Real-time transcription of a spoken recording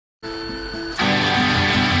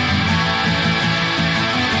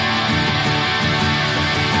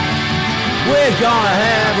gonna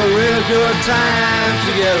have a real good time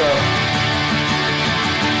together.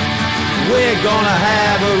 We're gonna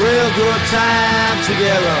have a real good time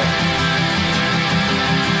together.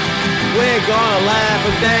 We're gonna laugh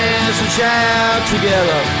and dance and shout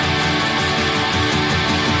together.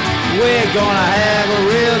 We're gonna have a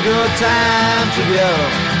real good time together.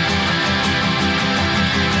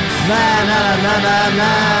 Na na na na na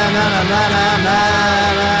na na na na na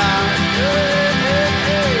na.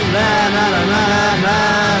 Na na na na na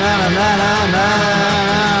na na na na na.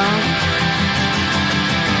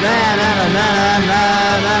 Na na na na na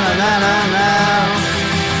na na na na.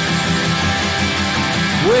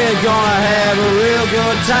 We're gonna have a real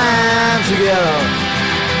good time together.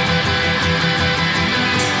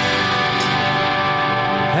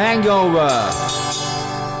 Hangover.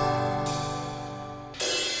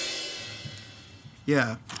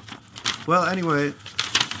 Yeah. Well, anyway,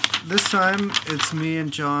 this time it's me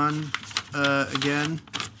and John again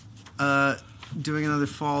doing another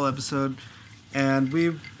fall episode, and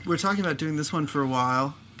we're talking about doing this one for a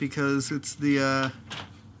while because it's the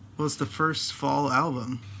it's the first fall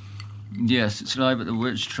album. Yes, it's live at the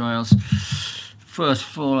Witch Trials. First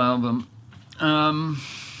fall album.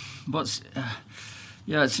 It's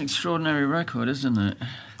an extraordinary record, isn't it?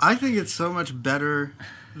 I think it's so much better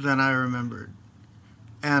than I remembered.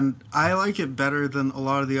 And I like it better than a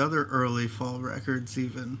lot of the other early fall records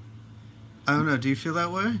even. I don't know, do you feel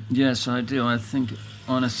that way? Yes, I do. I think,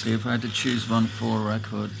 honestly, if I had to choose one fall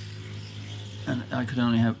record, and I could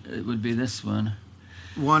only have, it would be this one.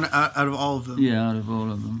 One out of all of them? Yeah, out of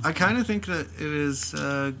all of them. I kind of think that it is,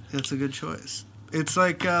 it's a good choice. It's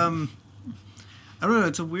like, I don't know,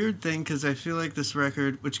 it's a weird thing because I feel like this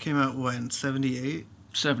record, which came out when, 78?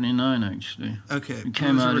 79, actually. Okay. It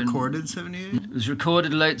came out recorded 78? It was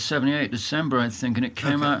recorded late 78, December, I think, and it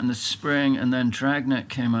came out in the spring, and then Dragnet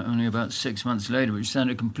came out only about 6 months later, which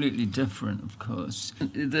sounded completely different, of course.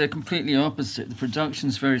 They're completely opposite. The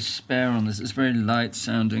production's very spare on this. It's very light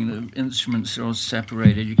sounding. The instruments are all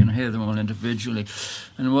separated. You can hear them all individually.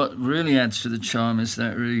 And what really adds to the charm is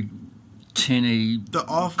that really tinny,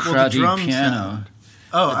 cruddy drum piano. Sound.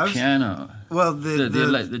 Oh, piano. Well,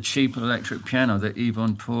 the cheap electric piano that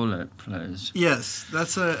Yvonne Paulette plays. Yes,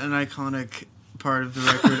 that's an iconic part of the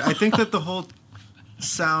record. I think that the whole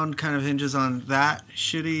sound kind of hinges on that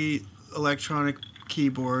shitty electronic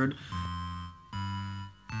keyboard,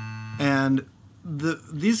 and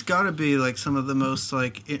these gotta be like some of the most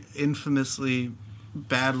like infamously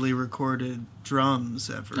badly recorded drums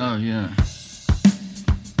ever. Oh yeah.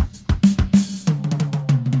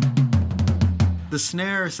 The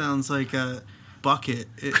snare sounds like a bucket,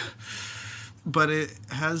 but it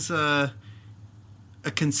has a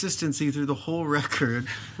consistency through the whole record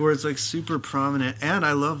where it's like super prominent, and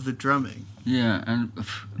I love the drumming. Yeah, and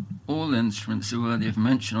all the instruments are worthy of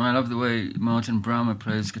mention. I love the way Martin Braumer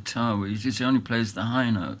plays guitar, where he just only plays the high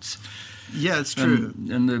notes. Yeah, it's true.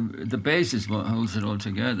 And the bass is what holds it all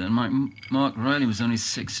together. And Mark Riley was only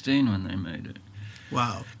 16 when they made it.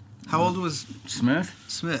 Wow. How old was Smith?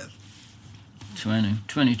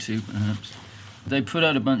 22 perhaps. They put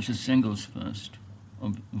out a bunch of singles first,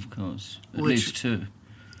 of course. At least two.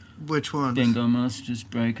 Which ones? Bingo Masters,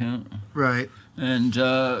 Breakout. Right. And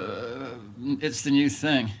It's the New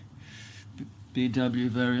Thing. BW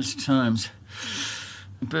various times.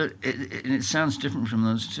 But it sounds different from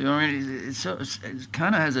those two. I mean, it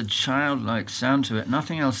kind of has a childlike sound to it.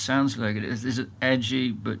 Nothing else sounds like it. There's an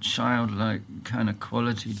edgy but childlike kind of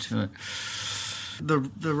quality to it.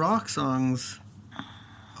 The rock songs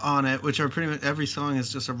on it, which are pretty much every song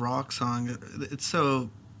is just a rock song.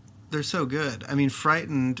 They're so good. I mean,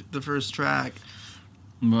 Frightened, the first track.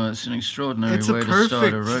 Well, it's an extraordinary way to start a record. It's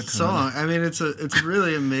a perfect song. I mean, it's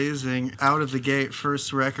really amazing. Out of the gate,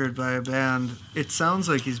 first record by a band. It sounds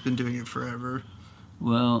like he's been doing it forever.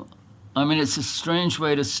 Well, I mean, it's a strange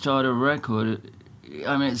way to start a record.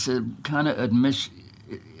 I mean, it's a kind of admission.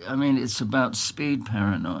 I mean, it's about speed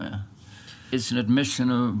paranoia. It's an admission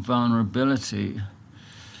of vulnerability.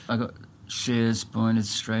 I got shears pointed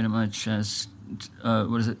straight at my chest.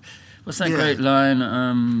 What is it? What's that great line?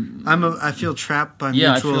 I feel trapped by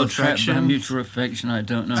mutual affection. I feel trapped by mutual affection. I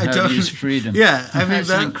don't know how to use freedom. Yeah, I mean, that's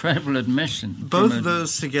an incredible admission. Both of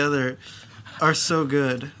those together are so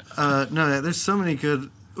good. No, there's so many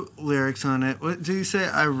good. lyrics on it. What did he say?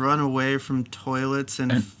 I run away from toilets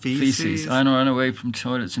and feces. I run away from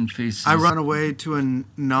toilets and feces. I run away to a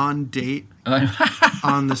non-date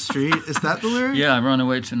on the street. Is that the lyric? Yeah, I run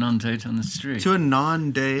away to a non-date on the street. To a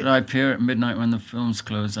non-date. I appear at midnight when the film's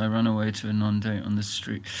closed. I run away to a non-date on the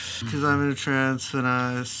street. Because I'm in a trance and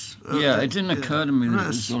it didn't occur to me that it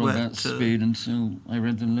was all about speed until I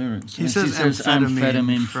read the lyrics. He says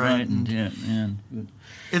amphetamine frightened. Yeah.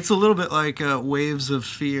 It's a little bit like Waves of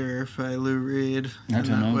Fear by Lou Reed. I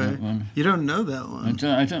don't know that one. You don't know that one?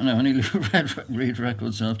 I don't know any Lou Reed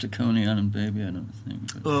records after Coney Island Baby, I don't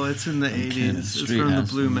think. Well, it's in the 80s. It's from the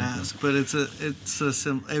Blue Mask, but it's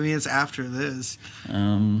after this.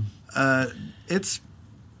 It's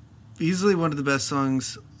easily one of the best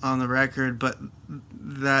songs on the record, but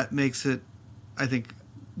that makes it, I think,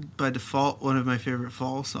 by default, one of my favorite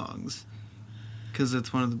fall songs because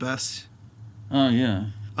it's one of the best. Oh yeah.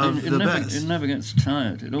 Best. It never gets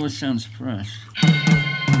tired. It always sounds fresh.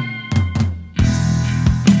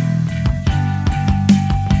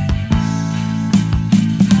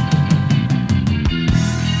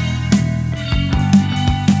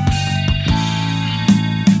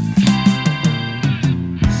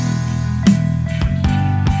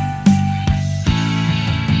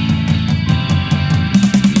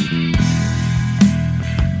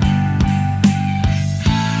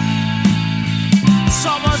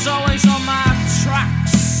 Summer's always on my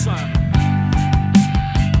tracks, and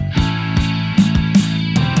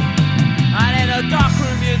in a dark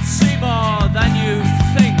room you'd see more than you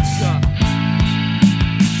think.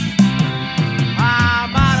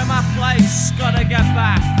 I'm out of my place, gotta get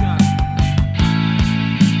back.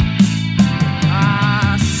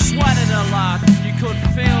 I sweated a lot, you could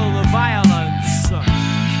feel the violence.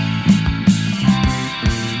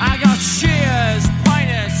 I got shears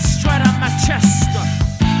pointed straight at my chest.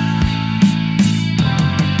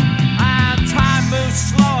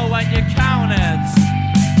 Slow when you count it.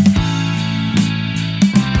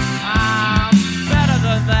 I'm better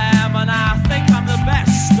than them and I think I'm the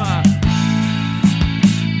best.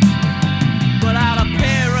 But I'll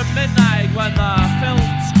appear at midnight when the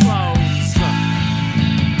films close.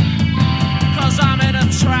 'Cause I'm in a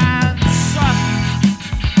trance.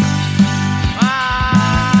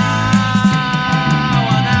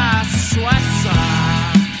 When I sweat.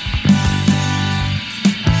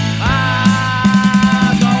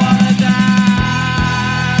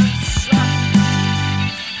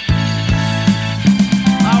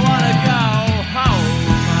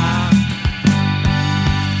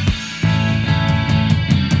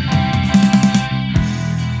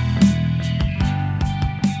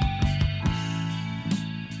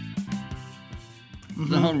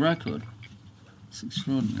 The whole record. It's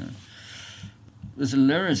extraordinary. There's a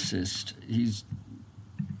lyricist. He's,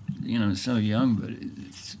 so young, but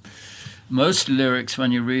most lyrics,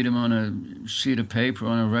 when you read them on a sheet of paper,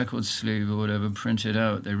 on a record sleeve or whatever, printed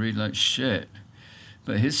out, they read like shit.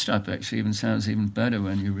 But his stuff actually even sounds even better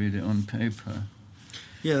when you read it on paper.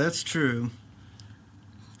 Yeah, that's true.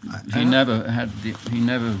 He never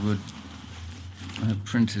would have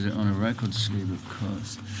printed it on a record sleeve, of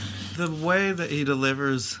course. The way that he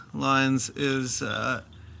delivers lines is, I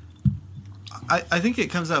think it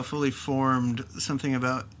comes out fully formed. Something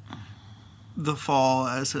about the fall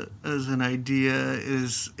as an idea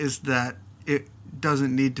is that it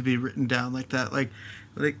doesn't need to be written down like that. Like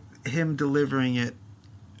him delivering it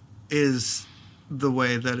is the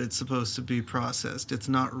way that it's supposed to be processed. It's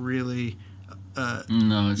not really.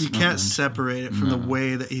 No, you can't separate it from the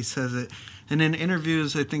way that he says it. And in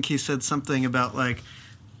interviews, I think he said something about like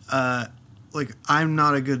I'm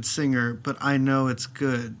not a good singer, but I know it's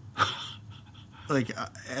good.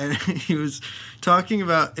 And he was talking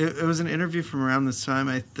about it was an interview from around this time,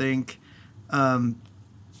 I think,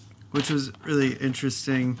 which was really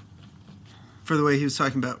interesting for the way he was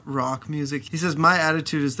talking about rock music. He says, "My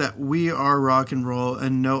attitude is that we are rock and roll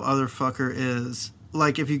and no other fucker is.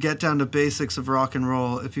 Like, if you get down to basics of rock and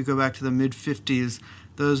roll, if you go back to the mid-'50s,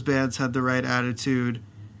 those bands had the right attitude."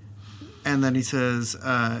 And then he says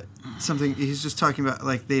something, he's just talking about,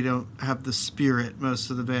 like, they don't have the spirit,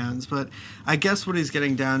 most of the bands. But I guess what he's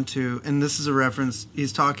getting down to, and this is a reference,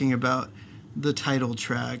 he's talking about the title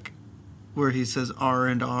track, where he says R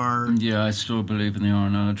and R. Yeah, I still believe in the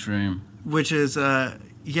R&R dream. Which is, I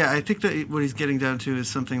think that what he's getting down to is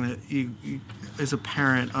something that is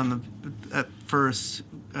apparent at first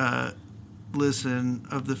listen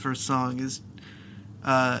of the first song, is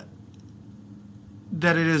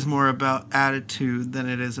that it is more about attitude than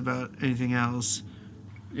it is about anything else.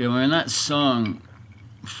 Yeah, well, in that song,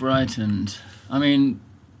 Frightened, I mean,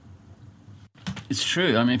 it's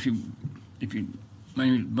true. I mean, if you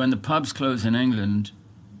when the pubs closed in England,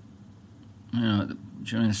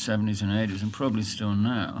 during the 70s and 80s, and probably still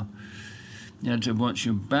now, you had to watch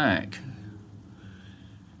your back.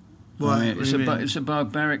 What? I mean, it's a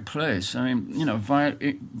barbaric place. I mean,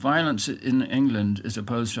 violence in England as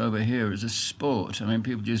opposed to over here is a sport. I mean,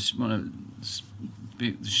 people just want to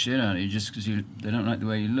beat the shit out of you just because they don't like the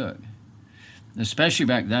way you look. Especially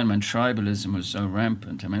back then when tribalism was so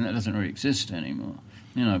rampant. I mean, that doesn't really exist anymore.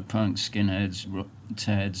 Punks, skinheads,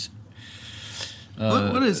 Teds.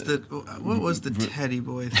 What was the teddy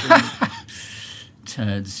boy thing?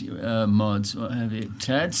 Teds, mods, what have you.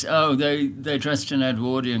 Teds? Oh, they dressed in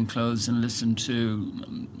Edwardian clothes and listened to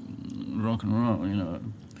rock and roll,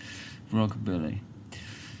 rockabilly.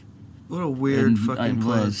 What a weird fucking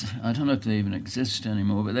place. I don't know if they even exist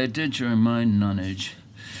anymore, but they did during my nonage.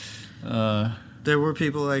 There were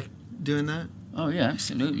people like doing that? Oh, yeah,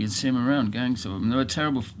 absolutely. You'd see them around, gangs of them. There were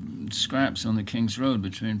terrible scraps on the King's Road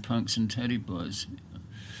between punks and teddy boys.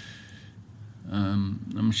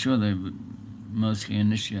 I'm sure they were mostly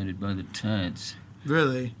initiated by the Teds.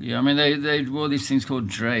 Really? Yeah, I mean, they wore these things called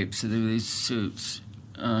drapes. So they were these suits,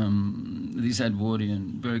 these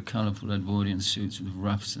Edwardian, very colourful Edwardian suits with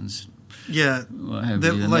ruffs and what have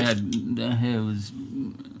you. And their hair was...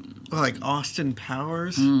 Well, like Austin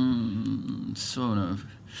Powers? Sort of.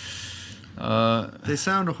 They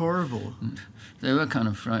sound horrible. They were kind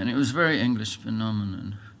of frightening. It was a very English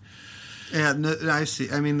phenomenon. Yeah, no, I see.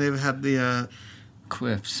 I mean, they've had the...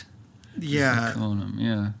 Quiffs. Yeah. As they call them,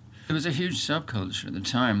 yeah. It was a huge subculture at the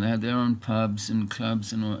time. They had their own pubs and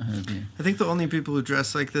clubs and what have you. I think the only people who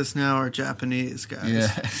dress like this now are Japanese guys.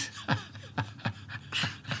 Yes.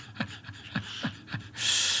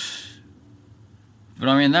 But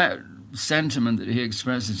I mean, that sentiment that he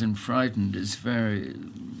expresses in Frightened is very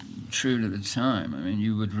true to the time. I mean,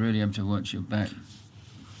 you would really have to watch your back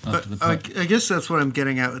up to the pub. I guess that's what I'm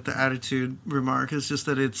getting at with the attitude remark, is just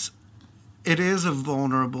that it is a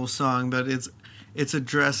vulnerable song, but it's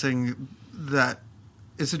addressing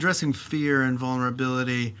fear and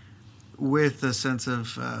vulnerability with a sense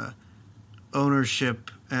of ownership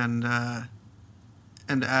and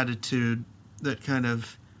attitude that kind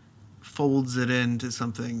of folds it into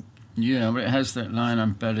something. Yeah, but it has that line,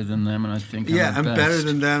 I'm better than them and I think I'm the best. Yeah, I'm better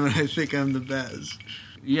than them and I think I'm the best.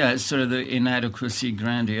 Yeah, it's sort of the inadequacy,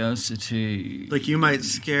 grandiosity. Like, you might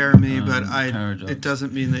scare me, but paradox. it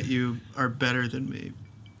doesn't mean that you are better than me.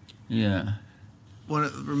 Yeah.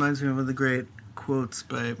 It reminds me of one of the great quotes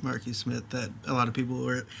by Marky Smith that a lot of people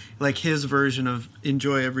were, like his version of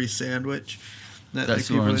enjoy every sandwich.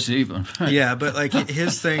 That's Warren Zevon, right? Yeah, but like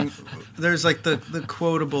his thing, there's like the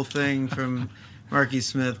quotable thing from Marky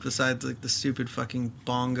Smith, besides like the stupid fucking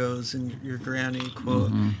bongos and your granny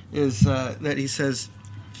quote, is that he says,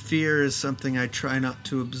 fear is something I try not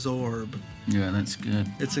to absorb. Yeah, that's good.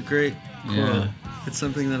 It's a great quote. Yeah. It's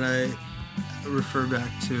something that I refer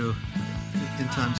back to in times